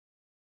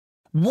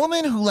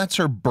Woman who lets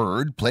her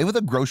bird play with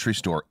a grocery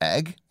store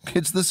egg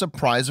gets the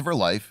surprise of her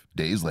life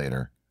days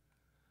later.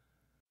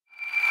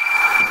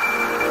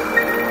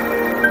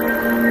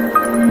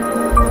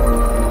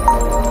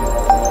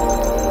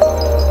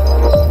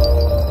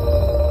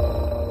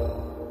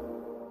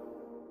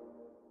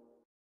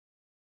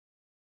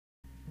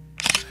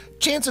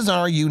 Chances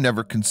are you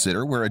never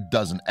consider where a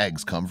dozen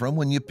eggs come from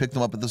when you pick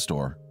them up at the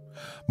store.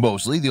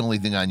 Mostly the only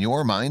thing on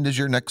your mind is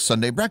your next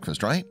Sunday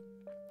breakfast, right?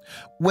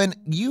 When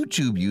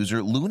YouTube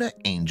user Luna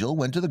Angel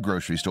went to the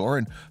grocery store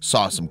and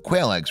saw some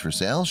quail eggs for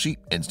sale, she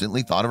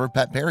instantly thought of her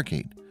pet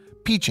parakeet,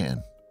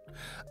 Peachan.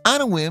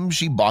 On a whim,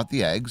 she bought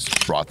the eggs,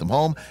 brought them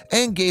home,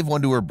 and gave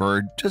one to her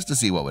bird just to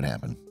see what would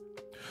happen.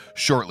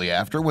 Shortly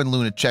after, when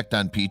Luna checked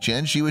on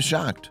Peachan, she was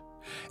shocked.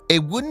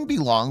 It wouldn't be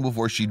long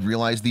before she'd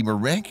realize the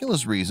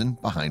miraculous reason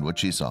behind what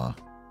she saw.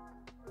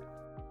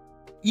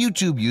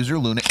 YouTube user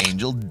Luna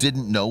Angel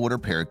didn't know what her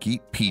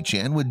parakeet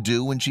Peachan would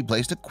do when she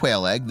placed a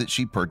quail egg that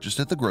she purchased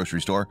at the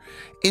grocery store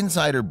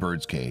inside her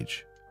bird's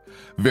cage.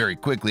 Very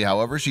quickly,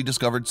 however, she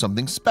discovered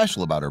something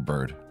special about her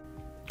bird.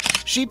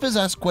 She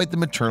possessed quite the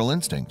maternal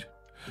instinct.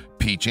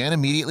 Peachan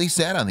immediately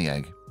sat on the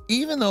egg,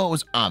 even though it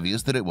was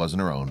obvious that it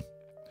wasn't her own.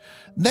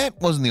 That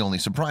wasn't the only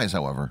surprise,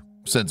 however.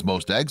 Since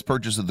most eggs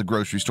purchased at the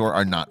grocery store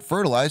are not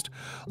fertilized,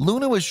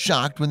 Luna was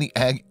shocked when the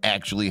egg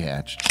actually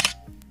hatched.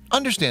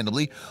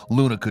 Understandably,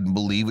 Luna couldn't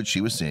believe what she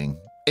was seeing.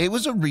 It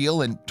was a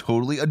real and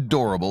totally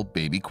adorable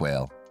baby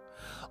quail.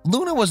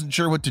 Luna wasn't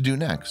sure what to do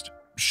next.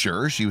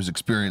 Sure, she was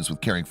experienced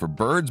with caring for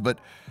birds, but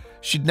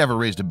she'd never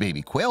raised a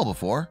baby quail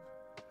before.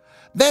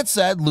 That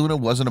said, Luna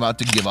wasn't about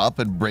to give up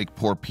and break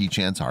poor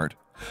Peachan's heart.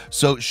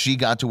 So she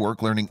got to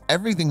work learning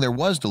everything there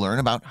was to learn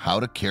about how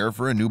to care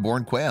for a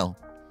newborn quail.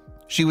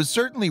 She was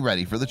certainly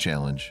ready for the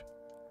challenge.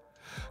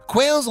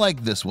 Quails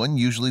like this one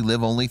usually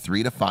live only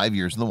 3 to 5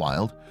 years in the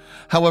wild.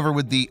 However,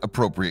 with the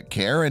appropriate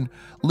care and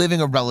living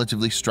a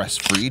relatively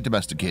stress-free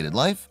domesticated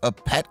life, a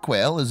pet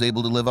quail is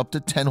able to live up to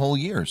 10 whole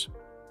years.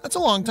 That's a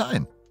long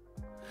time.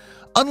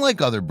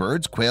 Unlike other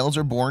birds, quails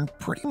are born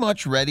pretty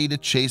much ready to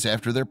chase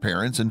after their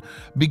parents and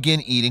begin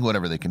eating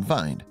whatever they can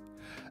find.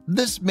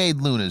 This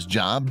made Luna's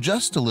job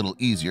just a little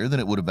easier than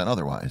it would have been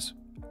otherwise.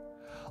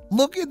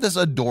 Look at this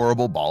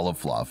adorable ball of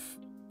fluff.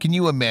 Can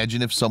you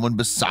imagine if someone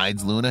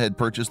besides Luna had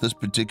purchased this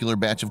particular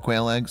batch of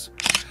quail eggs?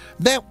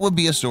 That would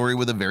be a story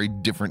with a very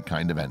different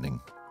kind of ending.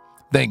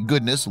 Thank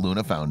goodness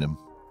Luna found him.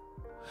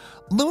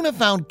 Luna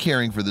found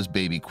caring for this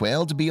baby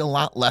quail to be a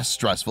lot less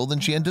stressful than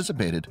she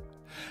anticipated.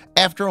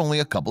 After only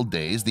a couple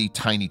days, the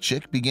tiny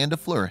chick began to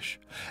flourish,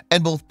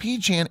 and both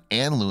Peachan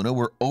and Luna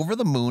were over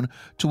the moon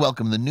to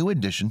welcome the new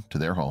addition to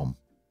their home.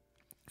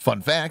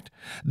 Fun fact,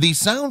 the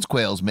sounds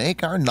quails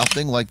make are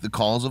nothing like the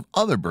calls of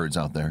other birds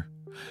out there.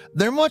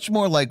 They're much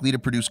more likely to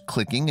produce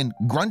clicking and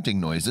grunting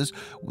noises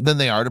than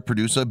they are to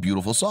produce a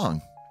beautiful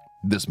song.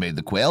 This made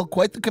the quail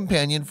quite the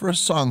companion for a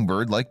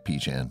songbird like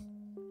Peachan.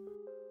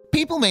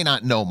 People may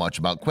not know much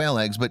about quail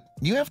eggs, but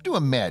you have to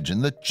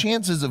imagine the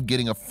chances of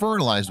getting a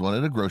fertilized one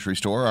at a grocery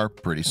store are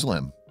pretty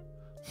slim.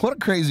 What a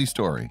crazy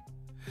story.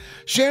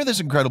 Share this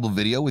incredible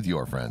video with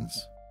your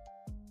friends.